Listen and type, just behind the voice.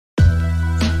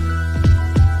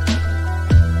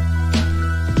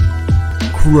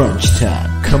Crunch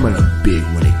time, coming up big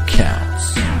when it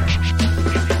counts.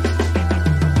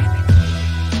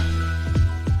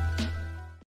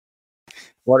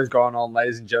 What is going on,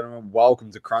 ladies and gentlemen?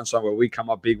 Welcome to Crunch Time, where we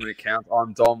come up big when it counts.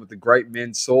 I'm Dom with the great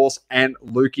men Sauce and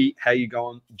Lukey. How you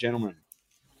going, gentlemen?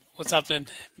 What's happening?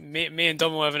 Me and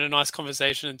Dom were having a nice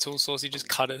conversation until Saucy just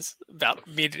cut us about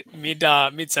mid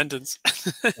sentence.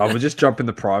 We'll just jump in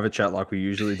the private chat like we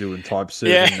usually do and type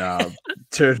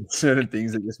certain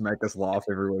things that just make us laugh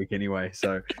every week anyway.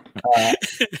 So,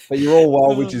 but you're all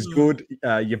well, which is good.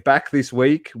 You're back this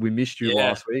week. We missed you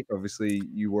last week. Obviously,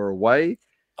 you were away.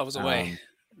 I was away.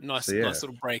 Nice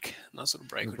little break. Nice little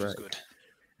break, which was good.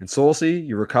 And Saucy,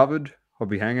 you recovered.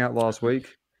 Hobby Hangout last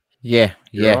week. Yeah,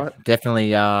 right?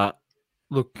 definitely.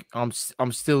 Look, I'm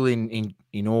still in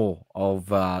awe of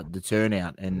the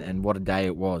turnout and what a day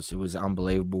it was. It was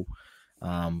unbelievable,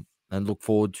 and look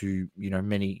forward to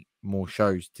many more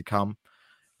shows to come.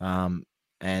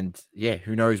 And yeah,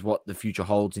 who knows what the future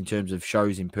holds in terms of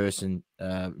shows in person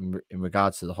in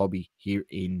regards to the hobby here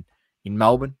in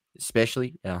Melbourne,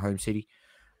 especially our home city.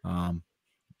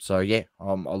 So yeah,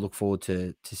 I look forward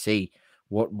to see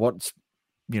what's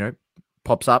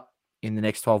pops up in the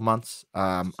next 12 months.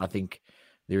 I think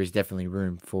there is definitely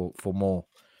room for more.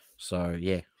 So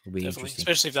yeah, it'll be interesting.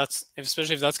 Especially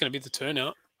if that's going to be the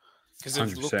turnout.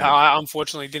 Because I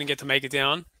unfortunately didn't get to make it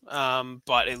down,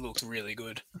 but it looked really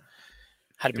good.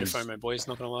 Had a bit of FOMO, boys,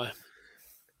 not going to lie.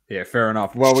 Yeah, fair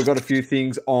enough. Well, we've got a few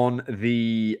things on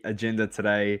the agenda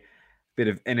today. A bit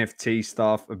of NFT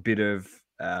stuff, a bit of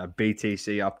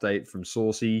BTC update from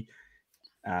Saucy.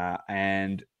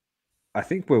 And I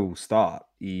think where we'll start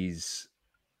is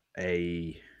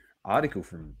a article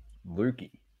from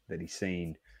Lukey that he's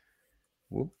seen.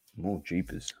 Whoop, more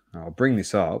jeepers. I'll bring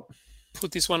this up.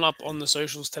 Put this one up on the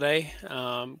socials today.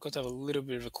 Got to have a little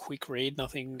bit of a quick read.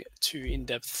 Nothing too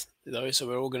in-depth, though, so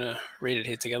we're all going to read it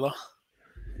here together.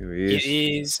 Here he is. It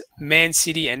is Man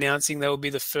City announcing they will be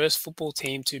the first football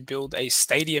team to build a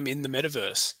stadium in the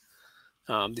metaverse.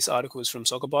 This article is from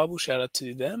Soccer Bible. Shout out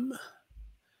to them.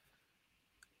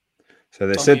 So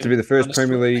they're said to be the first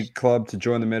Premier League club to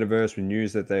join the metaverse with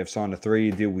news that they have signed a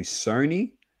 3-year deal with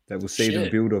Sony that will see them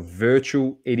build a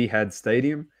virtual Etihad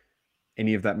stadium.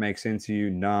 Any of that makes sense to you?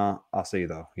 Nah, us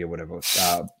either. Yeah, whatever.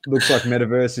 Looks like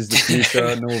metaverse is the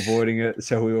future. No avoiding it.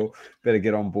 So we'll better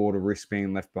get on board or risk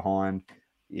being left behind.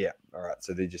 Yeah, all right.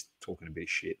 So they're just talking a bit of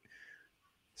shit.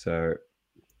 So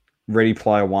Ready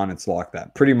Player One, it's like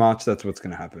that. Pretty much that's what's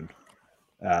going to happen.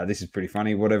 This is pretty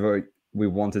funny. Whatever we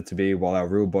want it to be while our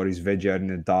real bodies veg out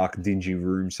in a dark, dingy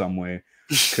room somewhere,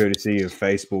 courtesy of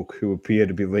Facebook, who appear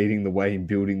to be leading the way in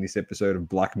building this episode of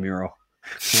Black Mirror.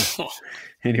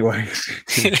 Anyway,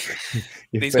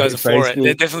 these guys are for it.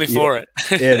 They're definitely for it.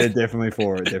 Yeah, they're definitely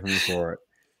for it. Definitely for it.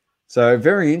 So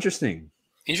very interesting.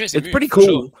 Interesting. It's pretty cool.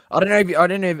 Sure. I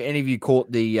don't know if any of you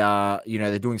caught the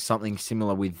they're doing something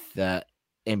similar with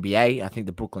NBA. I think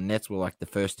the Brooklyn Nets were like the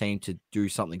first team to do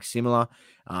something similar.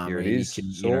 Here it is.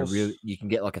 You can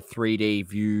get like a 3D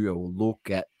view or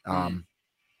look at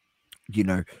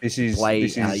this is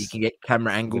you can get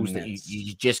camera angles that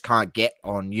you just can't get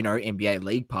on NBA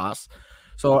League Pass.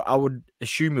 So I would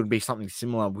assume it would be something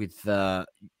similar with the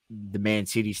Man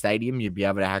City Stadium. You'd be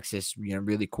able to access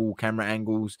really cool camera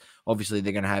angles. Obviously,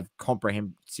 they're going to have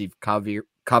comprehensive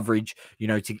coverage.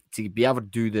 To be able to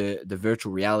do the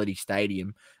virtual reality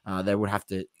stadium, they would have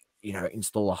to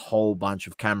install a whole bunch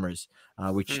of cameras,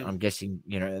 which I'm guessing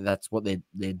that's what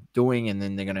they're doing, and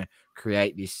then they're going to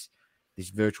create this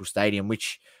virtual stadium,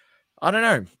 which I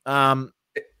don't know.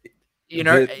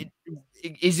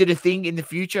 Is it a thing in the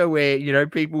future where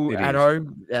people at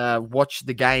home watch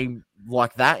the game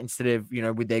like that instead of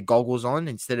with their goggles on,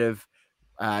 instead of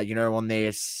on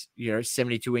their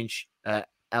 72-inch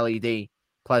LED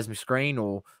plasma screen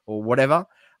or whatever?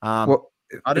 Well,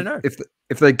 I don't know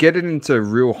if they get it into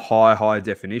real high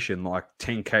definition, like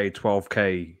 10K,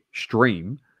 12K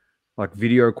stream, like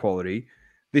video quality.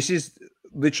 This is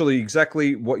literally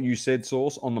exactly what you said,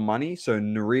 Sauce, on the money. So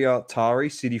Nuria Tari,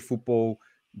 City Football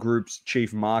Group's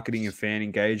Chief Marketing and Fan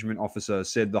Engagement Officer,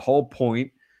 said the whole point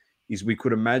is we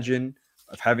could imagine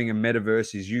of having a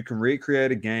metaverse is you can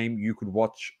recreate a game, you could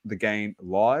watch the game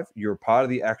live, you're a part of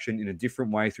the action in a different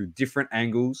way through different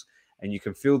angles, and you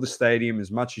can fill the stadium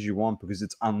as much as you want because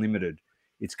it's unlimited.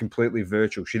 It's completely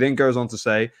virtual. She then goes on to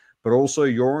say, but also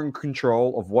you're in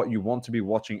control of what you want to be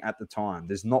watching at the time.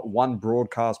 There's not one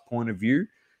broadcast point of view.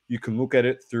 You can look at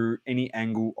it through any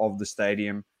angle of the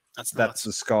stadium. That's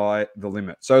the sky, the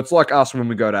limit. So it's like us when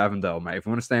we go to Avondale, mate. If we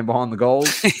want to stand behind the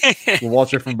goals, we'll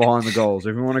watch it from behind the goals.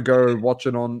 If we want to go watch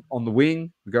it on the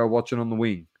wing, we go watch it on the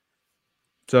wing.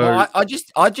 So well,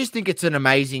 I just think it's an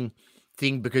amazing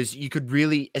thing because you could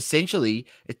really essentially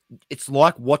it's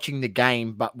like watching the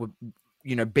game, but with,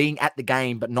 being at the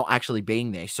game but not actually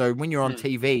being there. So when you're on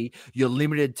TV, you're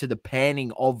limited to the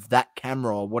panning of that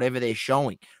camera or whatever they're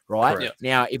showing, right? Correct.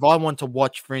 Now, if I want to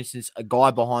watch, for instance, a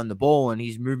guy behind the ball and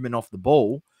his movement off the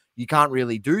ball, you can't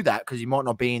really do that because you might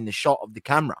not be in the shot of the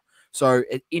camera. So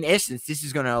in essence, this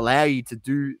is going to allow you to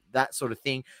do that sort of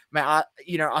thing. Man,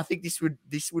 I think this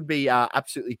would be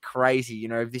absolutely crazy.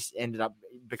 If this ended up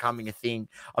becoming a thing.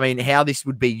 I mean, how this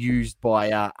would be used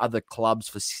by other clubs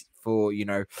for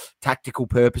tactical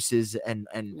purposes and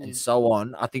so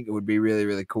on. I think it would be really,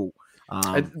 really cool.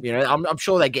 I'm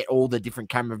sure they get all the different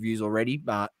camera views already,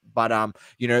 but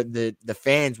the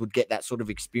fans would get that sort of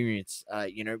experience.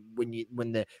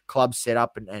 When the club's set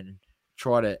up and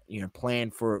try to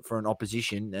plan for an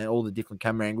opposition and all the different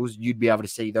camera angles, you'd be able to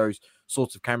see those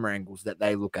sorts of camera angles that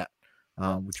they look at,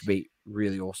 which would be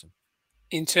really awesome.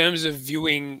 In terms of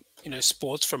viewing,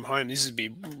 sports from home, this would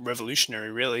be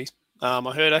revolutionary, really. I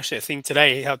heard actually a thing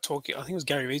today I think it was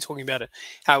Gary Vee talking about it,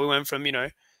 how we went from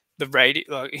the radio,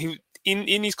 like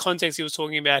in his context he was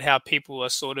talking about how people are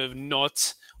sort of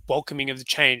not welcoming of the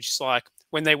change. It's like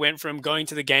when they went from going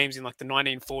to the games in like the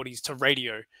 1940s to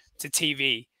radio to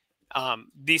TV.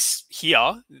 This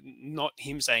here, not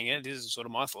him saying it, this is sort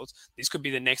of my thoughts, this could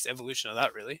be the next evolution of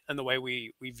that, really, and the way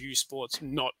we view sports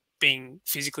not being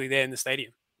physically there in the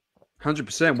stadium.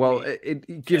 100%. Well,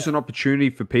 it gives an opportunity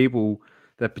for people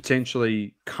that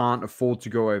potentially can't afford to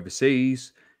go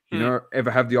overseas,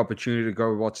 ever have the opportunity to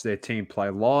go watch their team play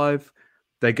live.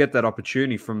 They get that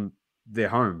opportunity from their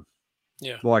home.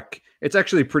 Yeah. Like, it's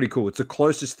actually pretty cool. It's the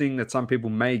closest thing that some people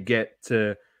may get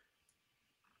to,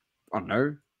 I don't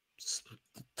know,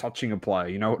 touching a player,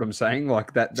 you know what I'm saying?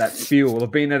 Like that feel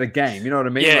of being at a game, you know what I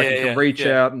mean? You can reach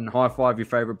out and high five your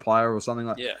favorite player or something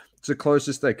like that. It's the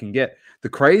closest they can get. The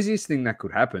craziest thing that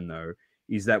could happen though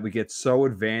is that we get so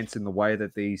advanced in the way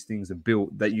that these things are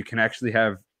built that you can actually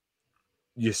have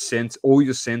all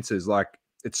your senses, like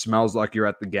it smells like you're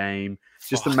at the game.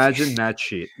 Just imagine that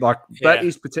shit. Like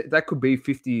that could be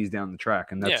 50 years down the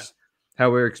track, and that's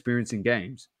how we're experiencing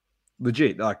games.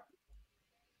 Legit, like.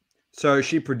 So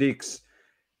she predicts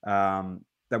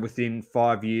that within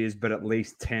 5 years, but at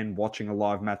least 10, watching a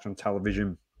live match on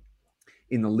television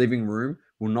in the living room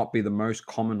will not be the most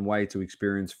common way to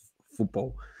experience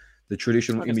football. The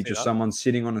traditional image of someone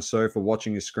sitting on a sofa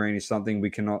watching a screen is something we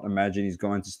cannot imagine is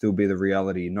going to still be the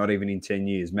reality, not even in 10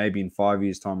 years, maybe in 5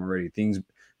 years' time already. Things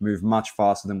move much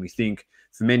faster than we think.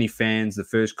 For many fans, the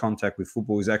first contact with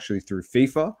football is actually through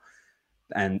FIFA.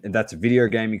 And that's a video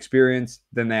game experience.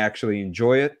 Then they actually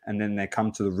enjoy it, and then they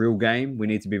come to the real game. We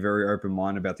need to be very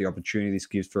open-minded about the opportunity this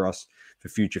gives for us for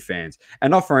future fans.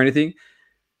 And not for anything,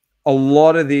 a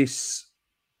lot of this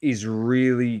is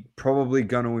really probably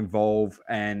going to involve,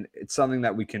 and it's something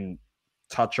that we can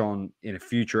touch on in a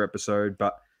future episode,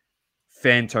 but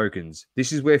fan tokens.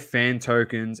 This is where fan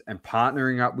tokens and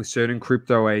partnering up with certain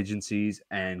crypto agencies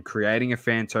and creating a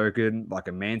fan token, like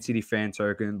a Man City fan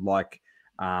token, like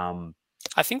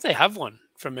I think they have one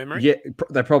from memory. Yeah,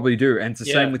 they probably do. And it's the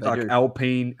same with like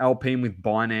Alpine with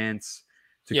Binance.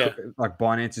 Like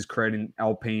Binance is creating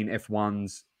Alpine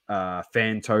F1's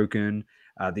fan token.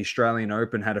 The Australian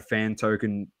Open had a fan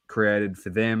token created for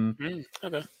them.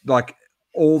 Okay. Like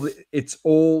it's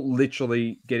all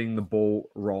literally getting the ball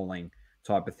rolling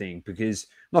type of thing, because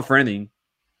not for anything,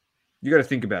 you got to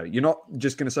think about it. You're not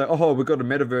just going to say, oh, we've got a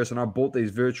metaverse and I bought these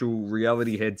virtual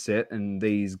reality headset and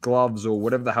these gloves or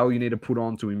whatever the hell you need to put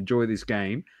on to enjoy this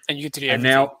game. And you get to do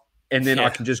everything. Then I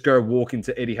can just go walk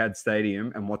into Etihad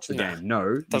Stadium and watch the game. No,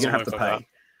 you're going to have to pay.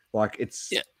 Like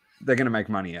they're going to make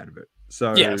money out of it.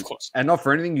 So, of course. And not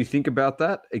for anything, you think about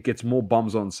that, it gets more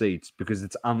bums on seats because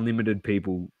it's unlimited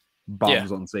people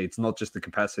bums on seats, not just the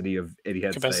capacity of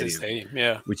Etihad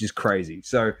Stadium, which is crazy.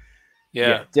 So,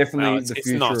 definitely the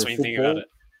future of football.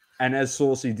 And as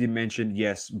Saucy did mention,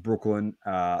 yes, Brooklyn.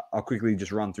 I'll quickly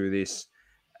just run through this.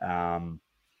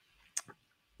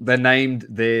 They're named.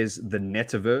 There's the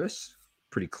Netaverse,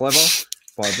 pretty clever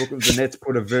by Brooklyn. The Nets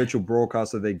put a virtual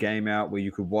broadcast of their game out where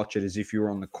you could watch it as if you were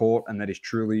on the court, and that is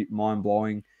truly mind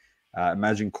blowing.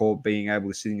 Imagine court being able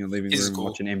to sit in your living room and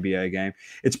watch an NBA game.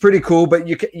 It's pretty cool, but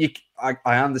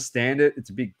I understand it.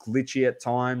 It's a bit glitchy at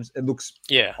times. It looks.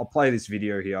 Yeah. I'll play this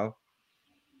video here.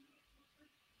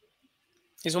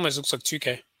 It almost looks like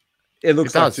 2K. It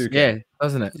looks like 2K. Yeah,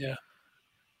 doesn't it? Yeah.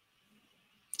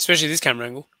 Especially this camera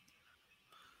angle.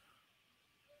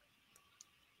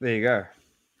 There you go.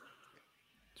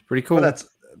 It's pretty cool. But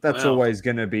that's always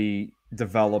going to be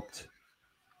developed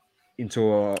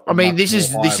into a. I mean, much this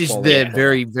is more this higher is quality the product.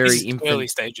 very This very is infant early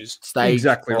stages. stage.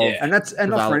 Exactly, of and not for anything.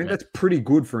 development. That's pretty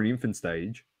good for an infant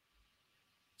stage.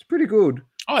 It's pretty good.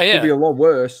 Oh Could be yeah, a lot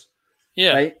worse.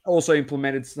 yeah. They also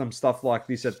implemented some stuff like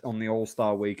this on the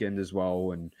All-Star weekend as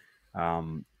well, and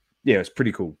yeah, it's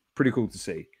pretty cool. Pretty cool to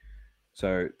see.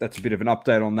 So that's a bit of an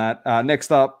update on that.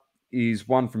 Next up is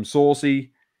one from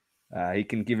Saucy. He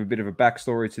can give a bit of a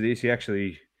backstory to this. He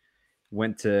actually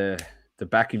went to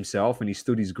back himself and he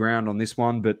stood his ground on this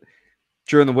one. But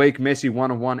during the week, Messi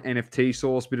 1-of-1 NFT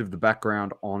source. Bit of the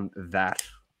background on that.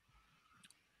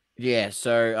 Yeah.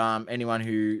 So anyone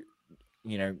who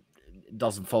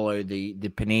doesn't follow the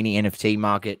Panini NFT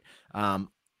market, I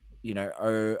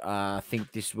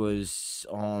think this was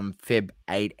on Feb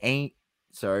 18th.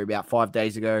 So about 5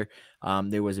 days ago,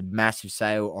 there was a massive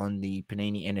sale on the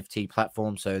Panini NFT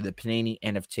platform. So the Panini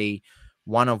NFT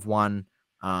 1-of-1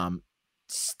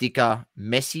 sticker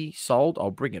Messi sold.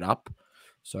 I'll bring it up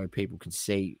so people can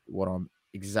see what I'm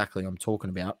talking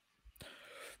about.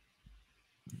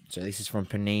 So this is from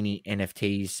Panini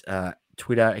NFT's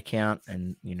Twitter account,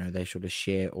 and they sort of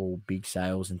share all big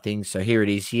sales and things. So here it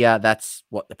is. Here, that's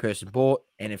what the person bought.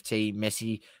 NFT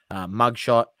Messi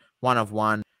mugshot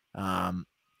 1-of-1.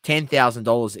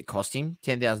 $10,000 it cost him.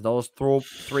 $10,000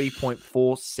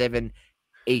 3.47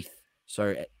 ETH.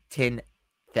 So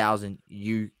 10,000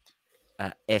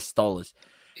 US dollars.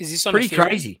 Is this on Pretty Ethereum?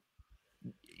 crazy.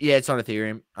 Yeah, it's on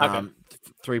Ethereum. Okay.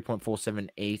 3.47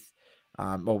 ETH.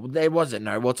 Well, there wasn't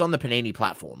it's on the Panini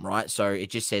platform, right? So it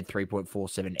just said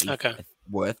 3.47 ETH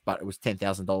worth, but it was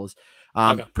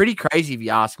 $10,000. Pretty crazy if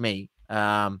you ask me.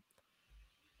 And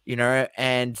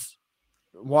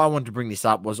why I wanted to bring this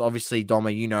up was obviously,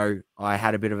 Doma, I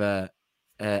had a bit of a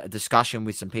discussion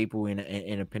with some people in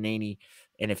a Panini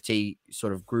NFT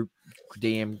sort of group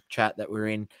DM chat that we're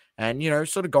in, and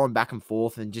sort of going back and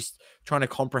forth and just trying to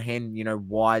comprehend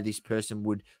why this person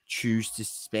would choose to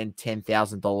spend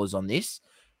 $10,000 on this,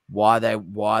 why they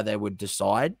would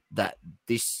decide that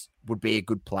this would be a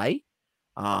good play,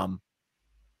 and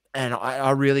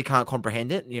I really can't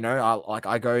comprehend it.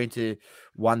 I go into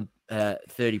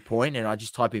 130 point and I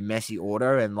just type in Messi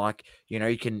order, and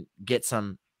you can get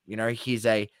some, here's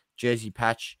a jersey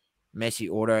patch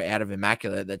Messi order out of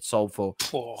Immaculate that sold for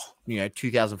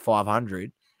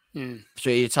 2,500. So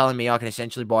you're telling me I can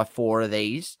essentially buy 4 of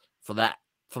these for the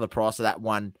price of that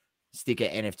one sticker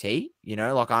NFT?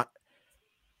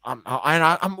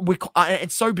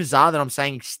 It's so bizarre that I'm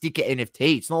saying sticker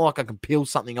NFT. It's not like I can peel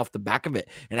something off the back of it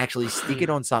and actually stick it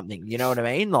on something. You know what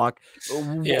I mean? What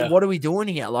are we doing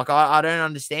here? I don't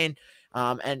understand.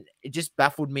 And it just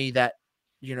baffled me that,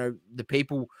 the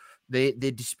people, their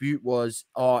dispute was,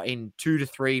 in 2 to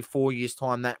 3, 4 years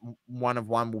time, that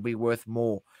 1-of-1 will be worth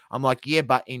more. I'm like, yeah,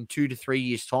 but in 2 to 3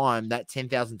 years time, that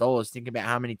 $10,000, think about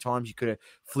how many times you could have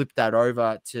flipped that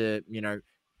over to,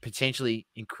 potentially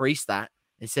increase that,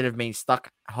 instead of being stuck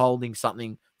holding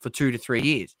something for 2 to 3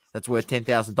 years that's worth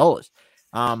 $10,000.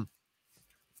 I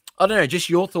don't know, just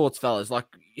your thoughts, fellas. I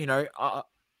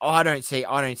don't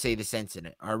see the sense in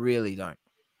it. I really don't.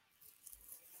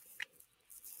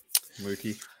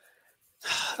 Mookie.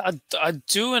 I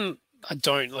do and I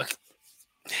don't.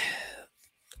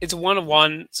 It's a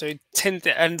 1-of-1, so 10.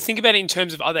 And think about it in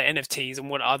terms of other NFTs and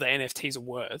what other NFTs are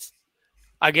worth.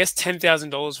 I guess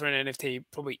 $10,000 for an NFT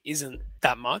probably isn't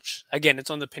that much. Again, it's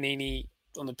on the Panini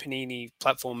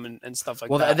platform and stuff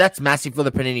like that. Well, that's massive for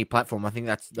the Panini platform. I think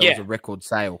that was a record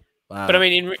sale. But I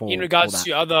mean, in regards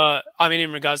to other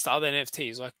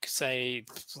NFTs,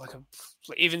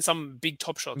 even some big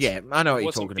Top Shots. Yeah, I know what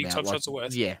you're talking big about. Top Shots are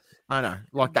worth. Yeah, I know,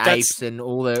 like the apes and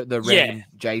all the random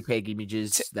JPEG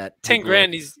images that 10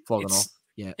 grand is flogging off.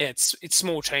 Yeah, it's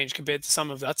small change compared to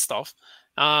some of that stuff.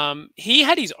 He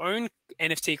had his own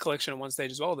NFT collection at one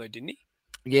stage as well, though, didn't he?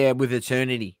 Yeah, with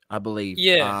Eternity, I believe.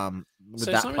 Yeah, with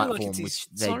that platform, which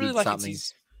they did something.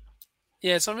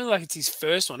 Yeah, it's not really like it's his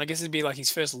first one. I guess it'd be like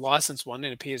his first licensed one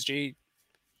in a PSG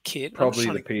kit. Probably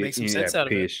the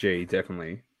PSG,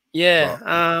 definitely. Yeah.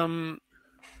 But,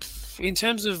 in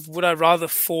terms of would I rather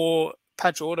 4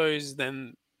 patch autos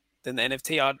than the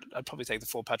NFT, I'd probably take the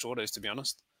 4 patch autos, to be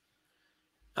honest.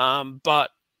 But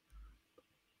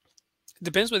it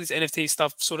depends where this NFT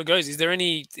stuff sort of goes. Is there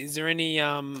any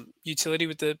utility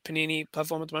with the Panini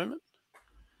platform at the moment?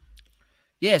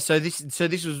 Yeah, so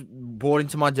this was brought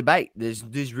into my debate.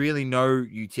 There's really no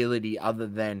utility other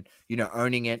than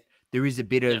owning it. There is a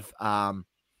bit of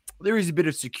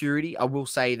security. I will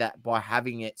say that by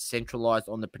having it centralized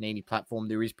on the Panini platform,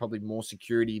 there is probably more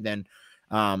security than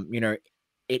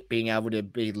it being able to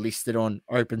be listed on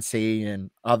OpenSea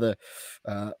and other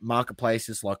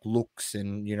marketplaces like Looks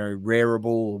and, you know, Rareable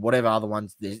or whatever other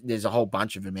ones. There's a whole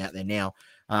bunch of them out there now.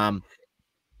 And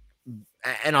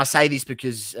I say this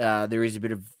because there is a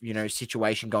bit of, you know,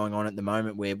 situation going on at the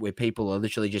moment where people are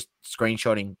literally just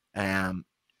screenshotting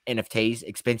NFTs,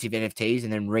 expensive NFTs,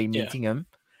 and then reminting them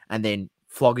and then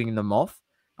flogging them off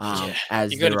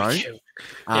as their own.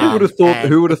 Who would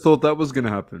have thought that was going to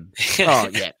happen? Oh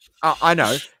yeah, I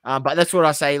know, but that's what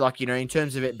I say. Like, you know, in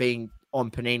terms of it being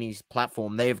on Panini's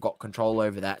platform, they've got control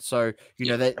over that. So, you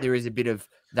know, that there is a bit of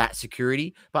that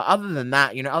security. But other than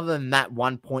that, you know, other than that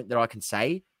one point that I can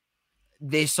say,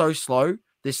 they're so slow.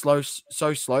 They're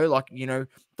so slow. Like, you know,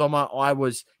 Doma, I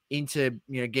was into,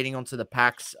 you know, getting onto the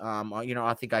packs. You know,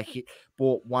 I think I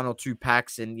bought 1 or 2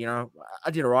 packs, and, you know, I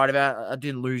did all right about it. I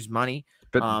didn't lose money.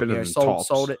 Better you know, than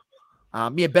sold it.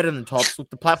 Yeah, better than Tops. Look,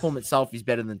 the platform itself is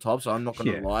better than Tops, so I'm not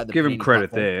going to lie. Give him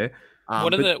credit there.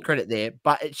 Credit there,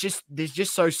 but it's just they're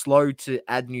just so slow to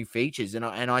add new features, and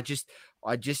I just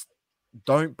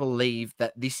don't believe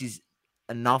that this is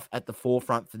enough at the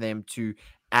forefront for them to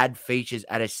add features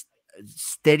at a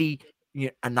steady, you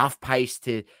know, enough pace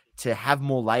to have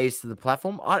more layers to the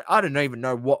platform. I don't even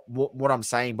know what I'm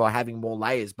saying by having more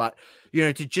layers, but, you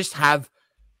know, to just have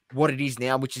what it is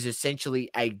now, which is essentially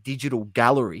a digital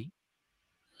gallery.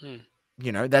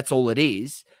 You know, that's all it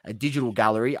is, a digital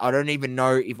gallery. I don't even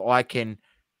know if I can,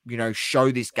 you know,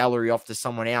 show this gallery off to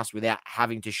someone else without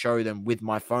having to show them with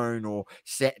my phone or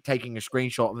taking a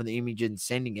screenshot of the image and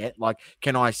sending it. Like,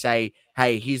 can I say,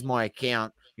 hey, here's my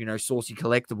account, you know, Saucy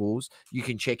Collectibles. You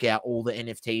can check out all the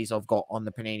NFTs I've got on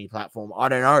the Panini platform. I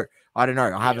don't know.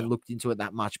 I haven't looked into it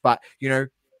that much, but, you know,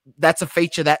 that's a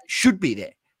feature that should be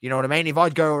there. You know what I mean? If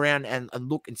I'd go around and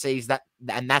look and see that,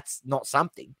 and that's not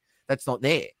something that's not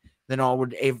there, then I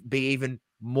would be even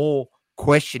more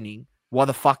questioning why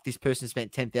the fuck this person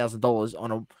spent $10,000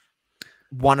 on a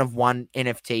one-of-one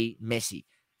NFT Messi.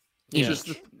 It's just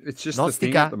the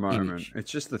thing at the moment. Image.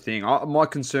 It's just the thing. My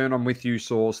concern, I'm with you,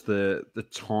 Source, the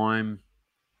time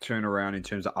turnaround in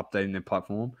terms of updating their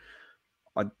platform.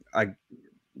 I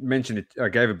mentioned it. I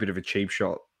gave a bit of a cheap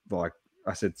shot, like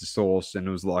I said to Source, and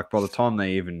it was like, by the time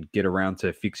they even get around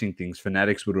to fixing things,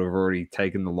 Fanatics would have already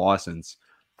taken the license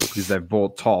because they've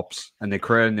bought Tops and they're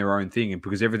creating their own thing. And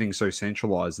because everything's so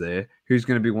centralized there, who's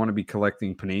going to want to be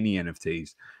collecting Panini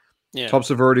NFTs? Yeah. Tops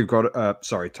have already got,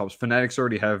 Tops. Fanatics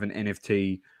already have an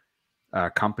NFT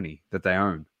company that they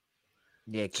own.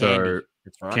 Yeah, Candy. So,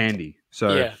 that's right. Candy.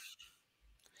 So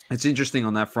it's interesting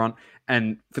on that front.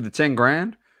 And for the 10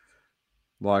 grand,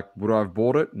 like, would I have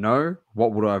bought it? No.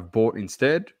 What would I have bought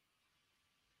instead?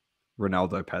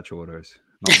 Ronaldo patch autos.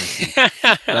 Not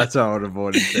Messi. That's how I would have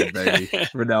bought instead, baby.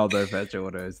 Ronaldo patch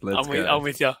autos. Let's go. I'm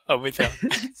with you. All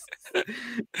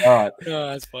right. Oh,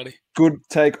 that's funny. Good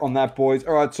take on that, boys.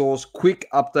 All right, Source. Quick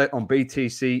update on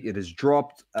BTC. It has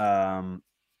dropped. I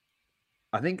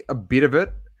think a bit of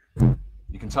it. You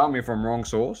can tell me if I'm wrong,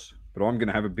 Source, but I'm going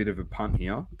to have a bit of a punt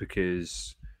here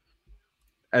because,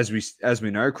 as we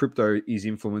know, crypto is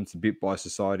influenced a bit by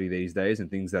society these days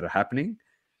and things that are happening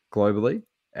globally.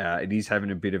 It is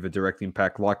having a bit of a direct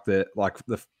impact, like the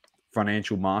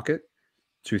financial market,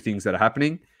 to things that are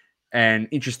happening. And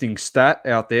interesting stat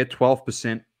out there: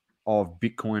 12% of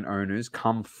Bitcoin owners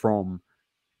come from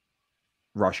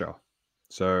Russia.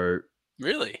 So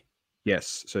really,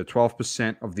 yes. So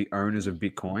 12% of the owners of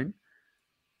Bitcoin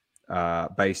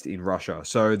based in Russia.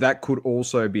 So that could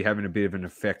also be having a bit of an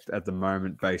effect at the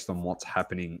moment based on what's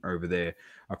happening over there.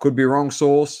 I could be wrong,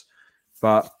 Source,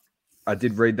 but I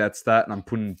did read that stat, and I'm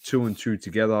putting 2 and 2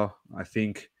 together, I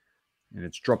think, and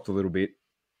it's dropped a little bit,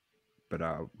 but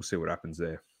we'll see what happens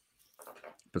there.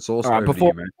 But Source, right,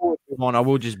 before we move on, I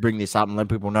will just bring this up and let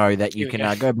people know that you can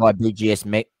go buy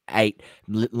BGS 8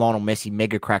 Lionel Messi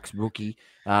Mega Cracks rookie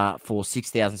for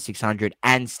 $6,600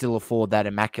 and still afford that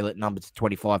immaculate number to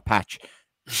 25 patch.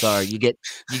 So you get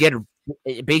a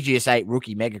BGS 8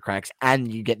 rookie Mega Cracks,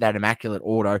 and you get that immaculate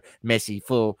auto Messi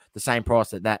for the same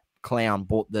price that clown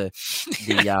bought the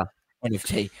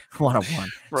NFT 101.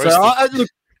 So look,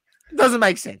 doesn't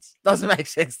make sense. Doesn't make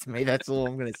sense to me. That's all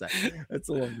I'm going to say.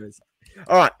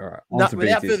 All right. No,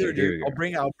 without further ado, I'll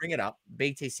bring it up.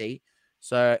 BTC.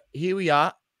 So here we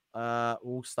are.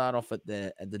 We'll start off at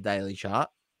the daily chart.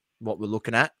 What we're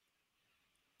looking at.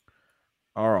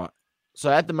 All right.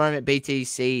 So at the moment,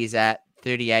 BTC is at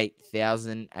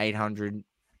 38,800.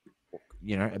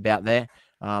 You know, about there.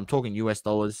 Talking US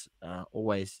dollars,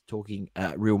 always talking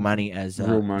real money, as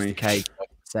real money. Mr. K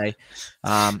say.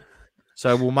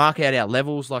 So we'll mark out our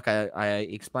levels, like I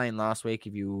explained last week.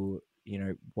 If you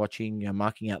were, watching,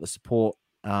 marking out the support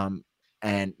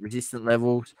and resistance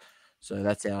levels. So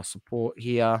that's our support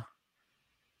here.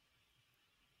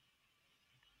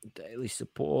 Daily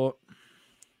support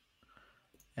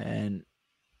and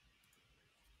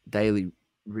daily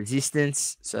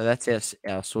resistance. So that's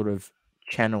our sort of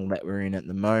channel that we're in at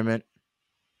the moment.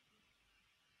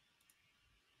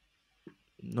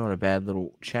 Not a bad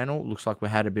little channel. Looks like we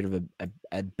had a bit of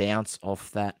a bounce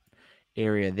off that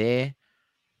area there.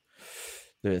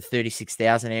 The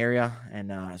 36,000 area,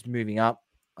 and it's moving up.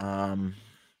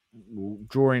 We'll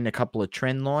draw in a couple of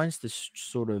trend lines to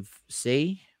sort of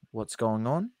see what's going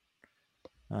on.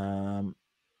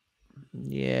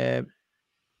 Yeah,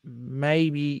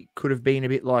 maybe could have been a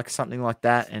bit like something like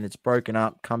that, and it's broken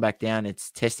up, come back down.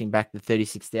 It's testing back the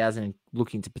 36,000 and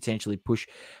looking to potentially push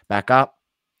back up.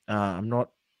 I'm not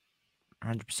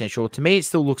 100% sure. To me, it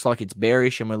still looks like it's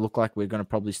bearish, and we look like we're going to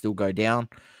probably still go down.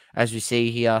 As we see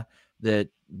here, the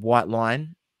white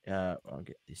line, I'll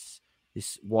get this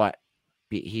white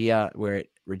bit here where it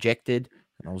rejected,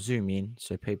 and I'll zoom in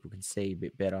so people can see a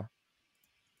bit better.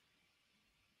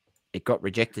 It got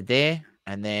rejected there,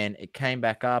 and then it came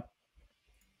back up,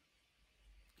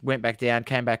 went back down,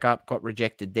 came back up, got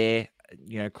rejected there,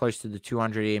 close to the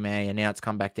 200 EMA, and now it's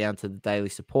come back down to the daily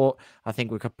support. I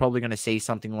think we're probably going to see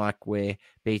something like where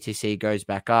BTC goes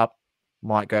back up,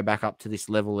 might go back up to this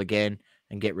level again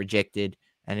and get rejected.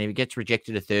 And if it gets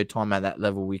rejected a third time at that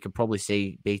level, we could probably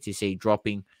see BTC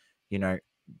dropping,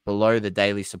 below the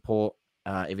daily support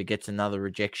if it gets another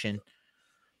rejection.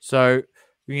 So,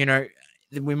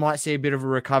 we might see a bit of a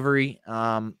recovery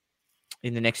in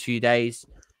the next few days.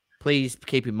 Please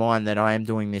keep in mind that I am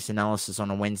doing this analysis on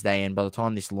a Wednesday, and by the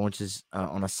time this launches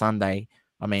on a Sunday,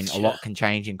 a lot can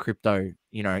change in crypto,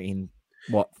 in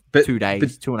 2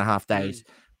 days, 2.5 days.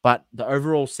 But the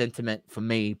overall sentiment for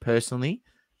me personally,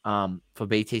 for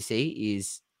BTC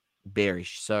is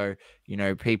bearish. So,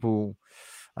 people,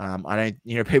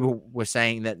 people were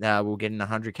saying that we'll get in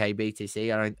 100K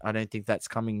BTC. I don't think that's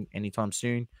coming anytime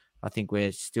soon. I think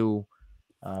we're still.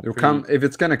 It'll come if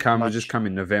it's going to come. It'll just come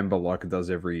in November, like it does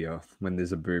every year when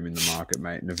there's a boom in the market,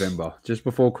 mate. November, just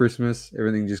before Christmas,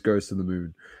 everything just goes to the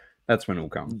moon. That's when it'll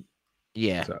come.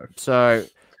 Yeah. So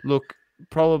look,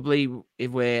 probably if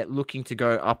we're looking to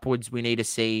go upwards, we need to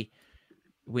see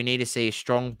a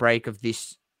strong break of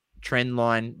this trend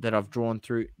line that I've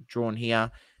drawn here,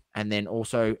 and then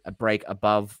also a break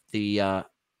above the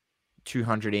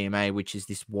 200 EMA, which is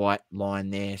this white line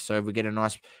there. So if we get a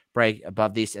nice break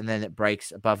above this, and then it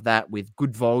breaks above that with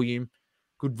good volume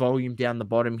down the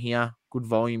bottom here, good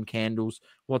volume candles.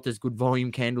 What does good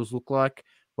volume candles look like?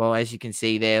 Well, as you can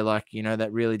see there, that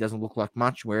really doesn't look like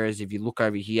much. Whereas if you look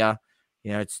over here,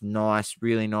 it's nice,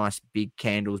 really nice, big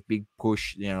candles, big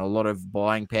push, a lot of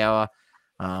buying power.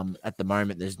 At the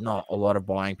moment, there's not a lot of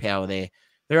buying power there.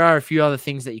 There are a few other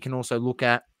things that you can also look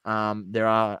at. There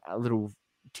are little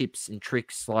tips and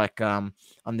tricks like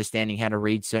understanding how to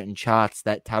read certain charts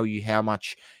that tell you how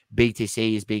much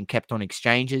BTC is being kept on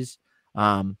exchanges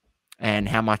and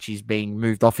how much is being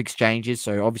moved off exchanges.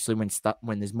 So obviously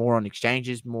when there's more on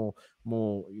exchanges, more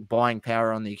buying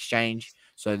power on the exchange.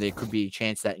 So there could be a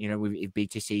chance that, if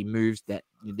BTC moves, that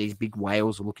these big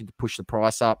whales are looking to push the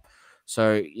price up.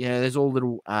 So, there's all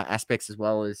little aspects as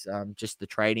well as just the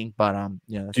trading. But,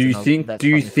 do you think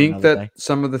that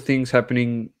some of the things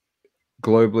happening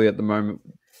globally at the moment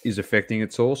is affecting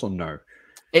its source, or no?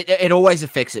 It always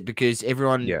affects it because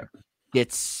everyone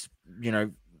gets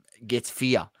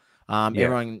fear.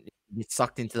 Everyone gets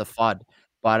sucked into the FUD.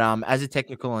 But as a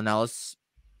technical analysis,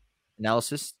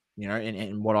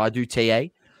 and what I do, TA,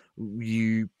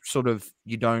 you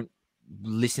don't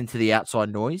listen to the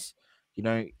outside noise.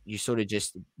 You sort of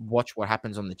just watch what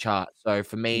happens on the chart. So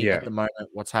for me at the moment,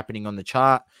 what's happening on the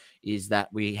chart is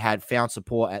that we had found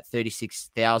support at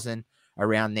 36,000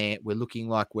 around there. We're looking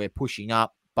like we're pushing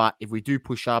up, but if we do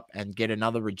push up and get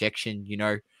another rejection,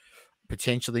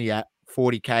 potentially at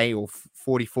 40K or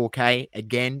 44K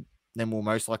again, then we'll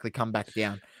most likely come back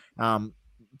down.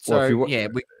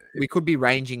 We could be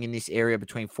ranging in this area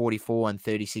between 44 and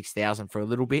 36,000 for a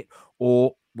little bit,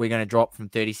 or we're going to drop from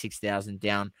 36,000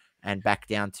 down and back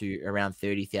down to around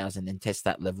 30,000 and test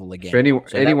that level again.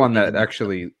 For anyone that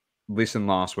actually listened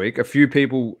last week, a few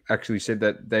people actually said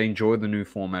that they enjoyed the new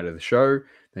format of the show.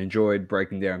 They enjoyed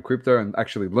breaking down crypto and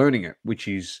actually learning it, which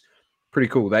is pretty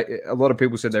cool. A lot of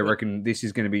people said they reckon this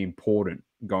is going to be important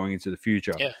going into the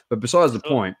future. Yeah. But besides the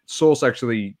point, Source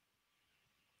actually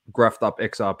graphed up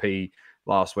XRP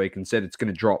last week and said it's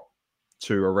going to drop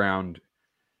to around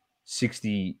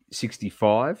 60,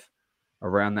 65,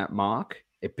 around that mark.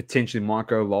 It potentially might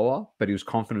go lower, but he was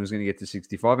confident it was going to get to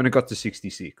 65, and it got to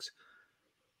 66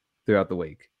 throughout the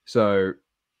week. So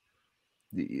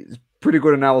it's pretty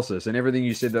good analysis, and everything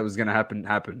you said that was going to happen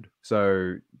happened.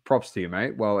 So props to you,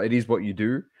 mate. Well, it is what you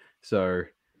do, so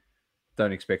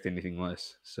don't expect anything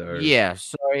less. So Yeah.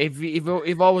 So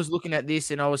if I was looking at this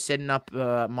and I was setting up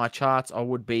my charts, I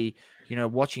would be,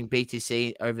 watching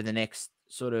BTC over the next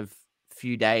sort of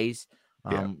few days.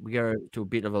 Yeah. We go to a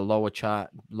bit of a lower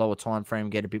time frame,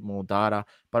 get a bit more data.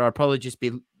 But I'd probably just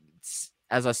be,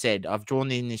 as I said, I've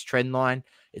drawn in this trend line.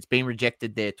 It's been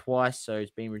rejected there twice, so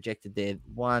it's been rejected there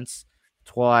once,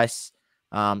 twice.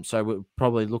 So we'll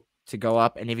probably look to go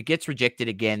up, and if it gets rejected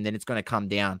again, then it's going to come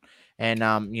down. And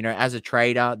as a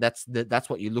trader, that's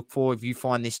what you look for. If you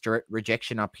find this direct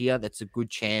rejection up here, that's a good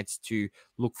chance to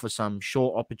look for some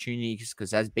short opportunities,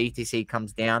 because as BTC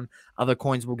comes down, other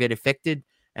coins will get affected.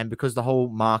 And because the whole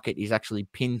market is actually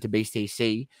pinned to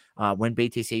BTC, when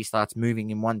BTC starts moving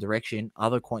in one direction,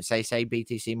 other coins, say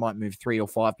BTC might move 3 or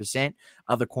 5%,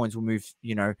 other coins will move,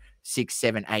 6,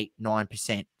 7, 8,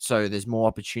 9%. So there's more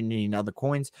opportunity in other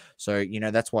coins. So,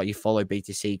 that's why you follow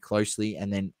BTC closely,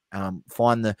 and then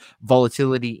find the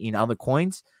volatility in other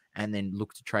coins and then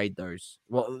look to trade those.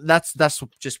 Well, that's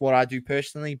just what I do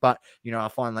personally, but I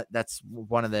find that that's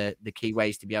one of the key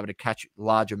ways to be able to catch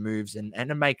larger moves and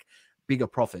to make bigger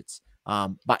profits.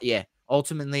 But yeah,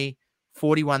 ultimately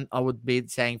 41, I would be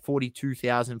saying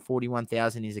 42,000,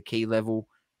 41,000 is a key level.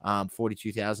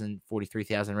 42,000,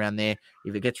 43,000 around there.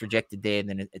 If it gets rejected there,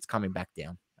 then it's coming back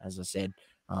down, as I said.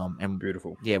 And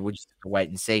beautiful. Yeah, we'll just have to wait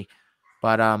and see.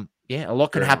 But yeah, a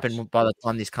lot can happen by the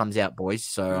time this comes out, boys.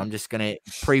 So I'm just going to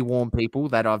pre-warn people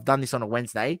that I've done this on a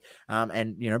Wednesday.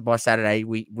 And by Saturday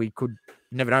we could,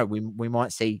 never know, we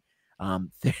might see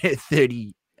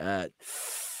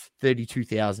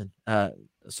 32,000.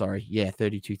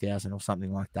 32,000 or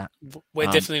something like that. We're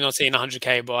definitely not seeing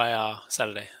 100K by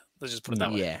Saturday. Let's just put it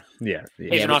that way. Yeah.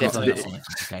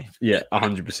 Okay. Yeah,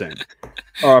 100%.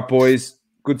 All right, boys.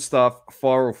 Good stuff.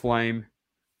 Fire or flame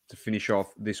to finish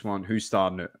off this one. Who's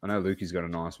starting it? I know Lukey's got a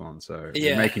nice one, so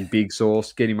you're making big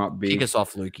sauce. Get him up big. Kick us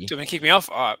off, Lukey. Do you want to kick me off?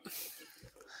 All right.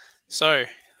 So,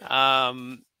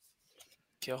 God,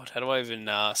 how do I even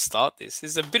start this?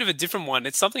 This is a bit of a different one.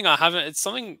 It's something it's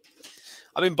something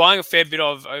I've been buying a fair bit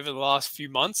of over the last few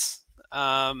months.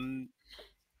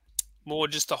 More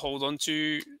just to hold on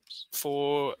to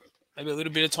for maybe a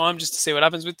little bit of time just to see what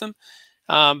happens with them.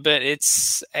 But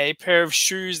it's a pair of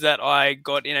shoes that I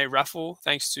got in a raffle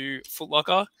thanks to Foot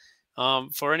Locker.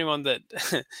 For anyone that,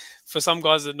 for some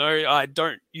guys that know, I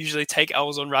don't usually take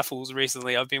L's on raffles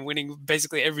recently. I've been winning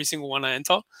basically every single one I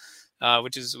enter,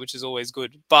 which is always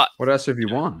good. But what else have you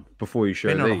won before you show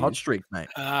been these? on a hot streak, mate.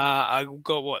 I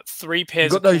got 3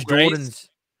 pairs. You got those Jordans.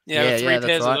 Yeah, 3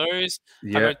 pairs right. of those.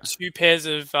 Yeah. I got 2 pairs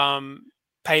of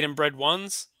paid and bred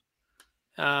ones.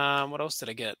 What else did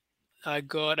I get? I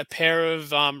got a pair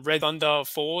of Red Thunder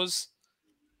 4s.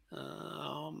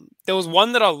 There was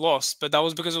one that I lost, but that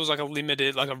was because it was like a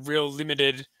real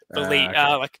limited elite,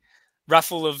 like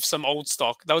raffle of some old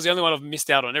stock. That was the only one I've missed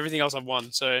out on. Everything else I've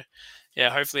won. So yeah,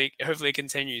 hopefully it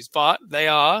continues. But they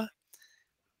are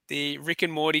the Rick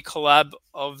and Morty collab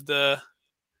of the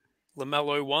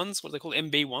LaMelo ones. What do they call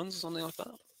MB ones or something like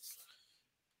that?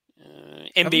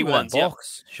 MB ones. Yeah.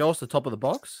 Show us the top of the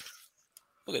box.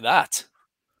 Look at that.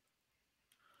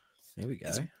 There we go.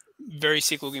 It's a very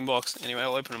sick looking box. Anyway,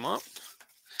 I'll open them up.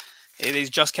 Yeah, these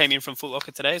just came in from Foot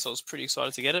Locker today, so I was pretty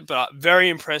excited to get it. But very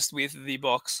impressed with the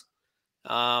box.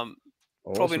 Awesome.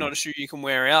 Probably not a shoe you can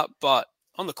wear out, but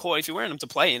on the court, if you're wearing them to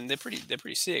play in, they're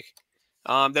pretty sick.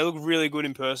 They look really good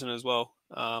in person as well.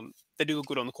 They do look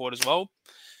good on the court as well.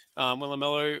 When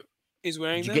LaMelo is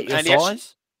wearing them. Did you get your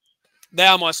size? They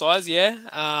are my size, yeah.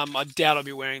 I doubt I'll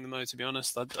be wearing them though, to be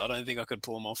honest. I don't think I could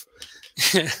pull them off.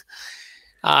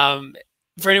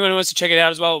 For anyone who wants to check it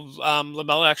out as well,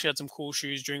 LaMelo actually had some cool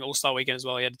shoes during All-Star weekend as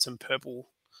well. He had some purple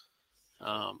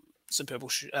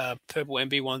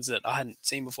MB ones that I hadn't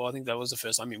seen before. I think that was the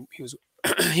first time he was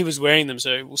he was wearing them.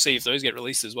 So we'll see if those get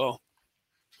released as well.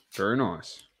 Very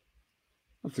nice.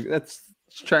 That's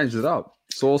changed it up.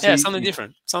 Saucy. Yeah, something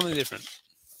different.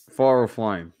 Fire or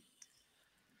flame?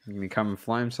 You gonna come and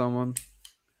flame someone?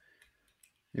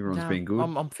 Everyone's been good.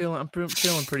 I'm feeling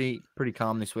pretty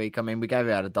calm this week. I mean, we gave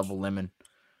out a double lemon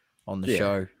on the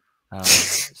show,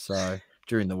 so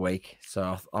during the week.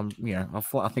 So I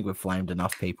think we've flamed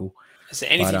enough people. Is there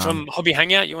anything from Hobby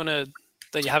Hangout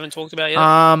that you haven't talked about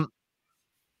yet?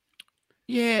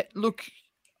 Yeah. Look.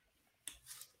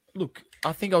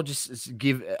 I think I'll just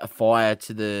give a fire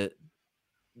to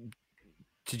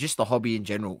just the hobby in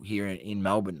general here in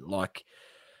Melbourne. Like,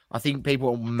 I think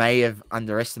people may have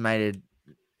underestimated,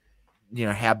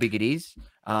 how big it is.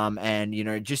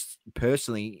 And, just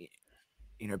personally,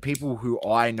 people who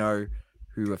I know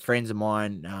who are friends of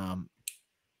mine,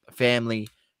 family,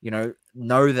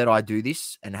 know that I do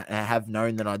this and have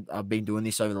known that I've been doing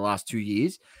this over the last 2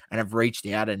 years and have reached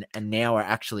out and now are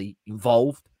actually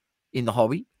involved in the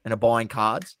hobby and are buying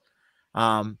cards.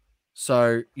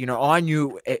 So, I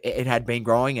knew it had been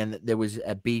growing and that there was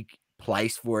a big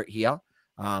place for it here,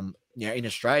 in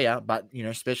Australia, but,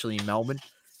 especially in Melbourne.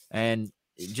 And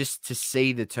just to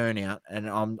see the turnout, and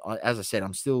as I said,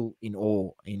 I'm still in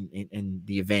awe in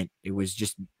the event. It was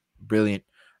just brilliant.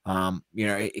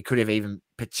 It could have even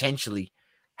potentially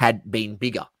had been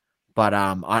bigger, but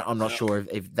I'm not sure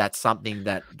if that's something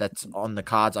that's on the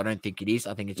cards. I don't think it is.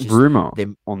 I think it's just rumor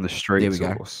on the street. There we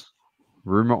go.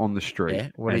 Rumor on the street. Yeah,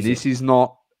 and this is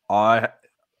not.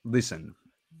 Listen.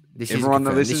 Everyone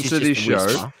that listens to this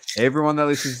show, everyone that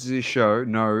listens to this show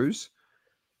knows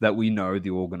that we know the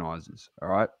organizers. All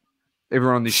right,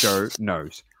 everyone on this show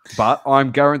knows. But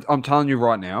I'm telling you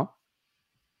right now,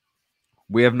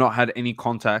 we have not had any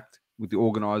contact with the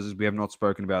organizers. We have not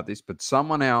spoken about this, but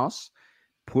someone else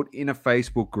put in a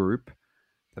Facebook group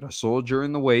that I saw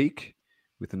during the week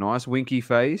with a nice winky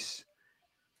face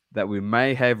that we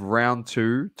may have round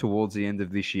 2 towards the end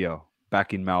of this year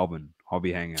back in Melbourne,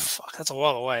 Hobby Hangout. Fuck, that's a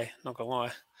while away. Not gonna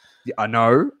lie. Yeah, I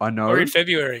know. Or in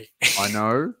February. I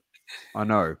know.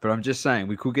 But I'm just saying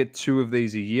we could get 2 of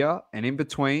these a year, and in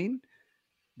between,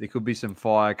 there could be some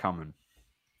fire coming.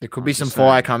 There could be some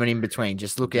fire coming in between.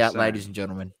 Just look out, ladies and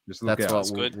gentlemen. Just look That's out.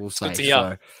 what we'll say. Good to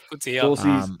hear. Good to hear.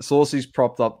 Saucy's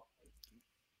propped up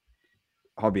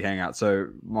Hobby Hangout, so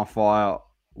my fire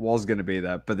was going to be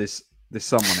that, but there's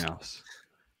someone else.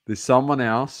 There's someone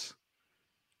else.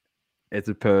 It's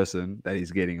a person that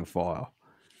is getting a fire.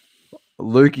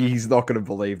 Lukey, he's not going to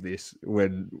believe this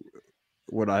when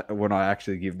I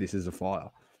actually give this as a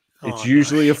fire. It's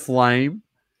usually a flame.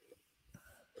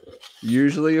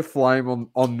 Usually a flame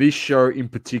on this show in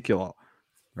particular,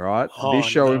 right? This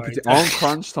show in particular on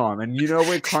Crunch Time, and you know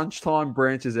where Crunch Time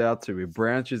branches out to? It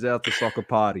branches out to soccer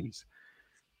parties.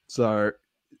 So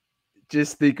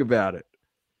just think about it.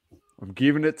 I'm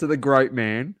giving it to the great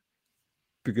man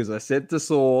because I said to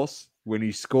Sauce when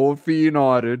he scored for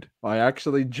United, I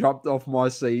actually jumped off my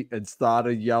seat and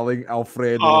started yelling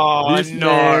Alfredo. Oh, this no.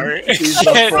 man is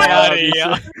the Get out of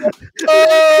here.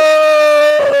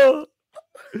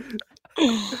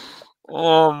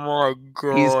 Oh my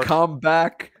God. He's come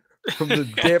back from the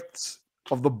depths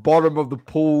of the bottom of the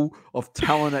pool of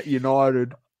talent at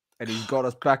United, and he's got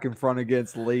us back in front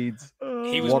against Leeds.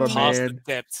 He was What a past man. the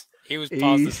depth. He was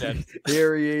past the depth.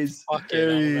 Here he is. Fucking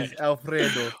hell, mate.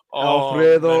 Alfredo.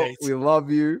 Alfredo, mate. we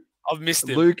love you. I've missed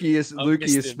him. Lukey missed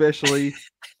him. especially.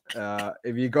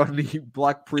 If you got any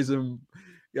Black Prism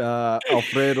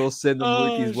Alfredo, send them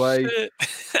Lukey's way. Shit.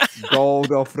 Gold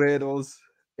Alfredos.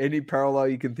 Any parallel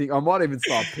you can think. I might even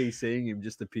start PCing him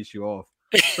just to piss you off.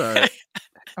 So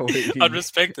I'd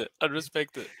respect it.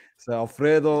 So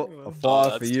Alfredo, a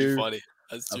fire for you. Too funny.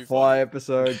 That's too A fire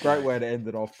episode. Great way to end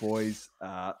it off, boys.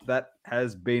 That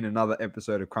has been another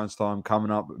episode of Crunch Time coming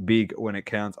up big when it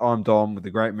counts. I'm Dom with the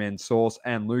great men Sauce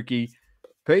and Lukey.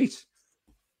 Peace.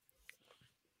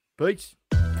 Peace.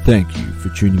 Thank you for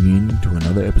tuning in to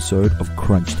another episode of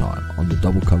Crunch Time on the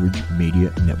Double Coverage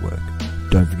Media Network.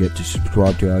 Don't forget to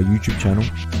subscribe to our YouTube channel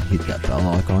and hit that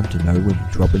bell icon to know when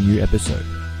we drop a new episode.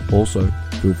 Also,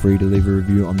 feel free to leave a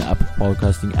review on the Apple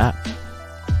Podcasting app.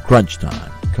 Crunch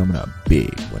Time, coming up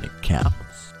big when it counts.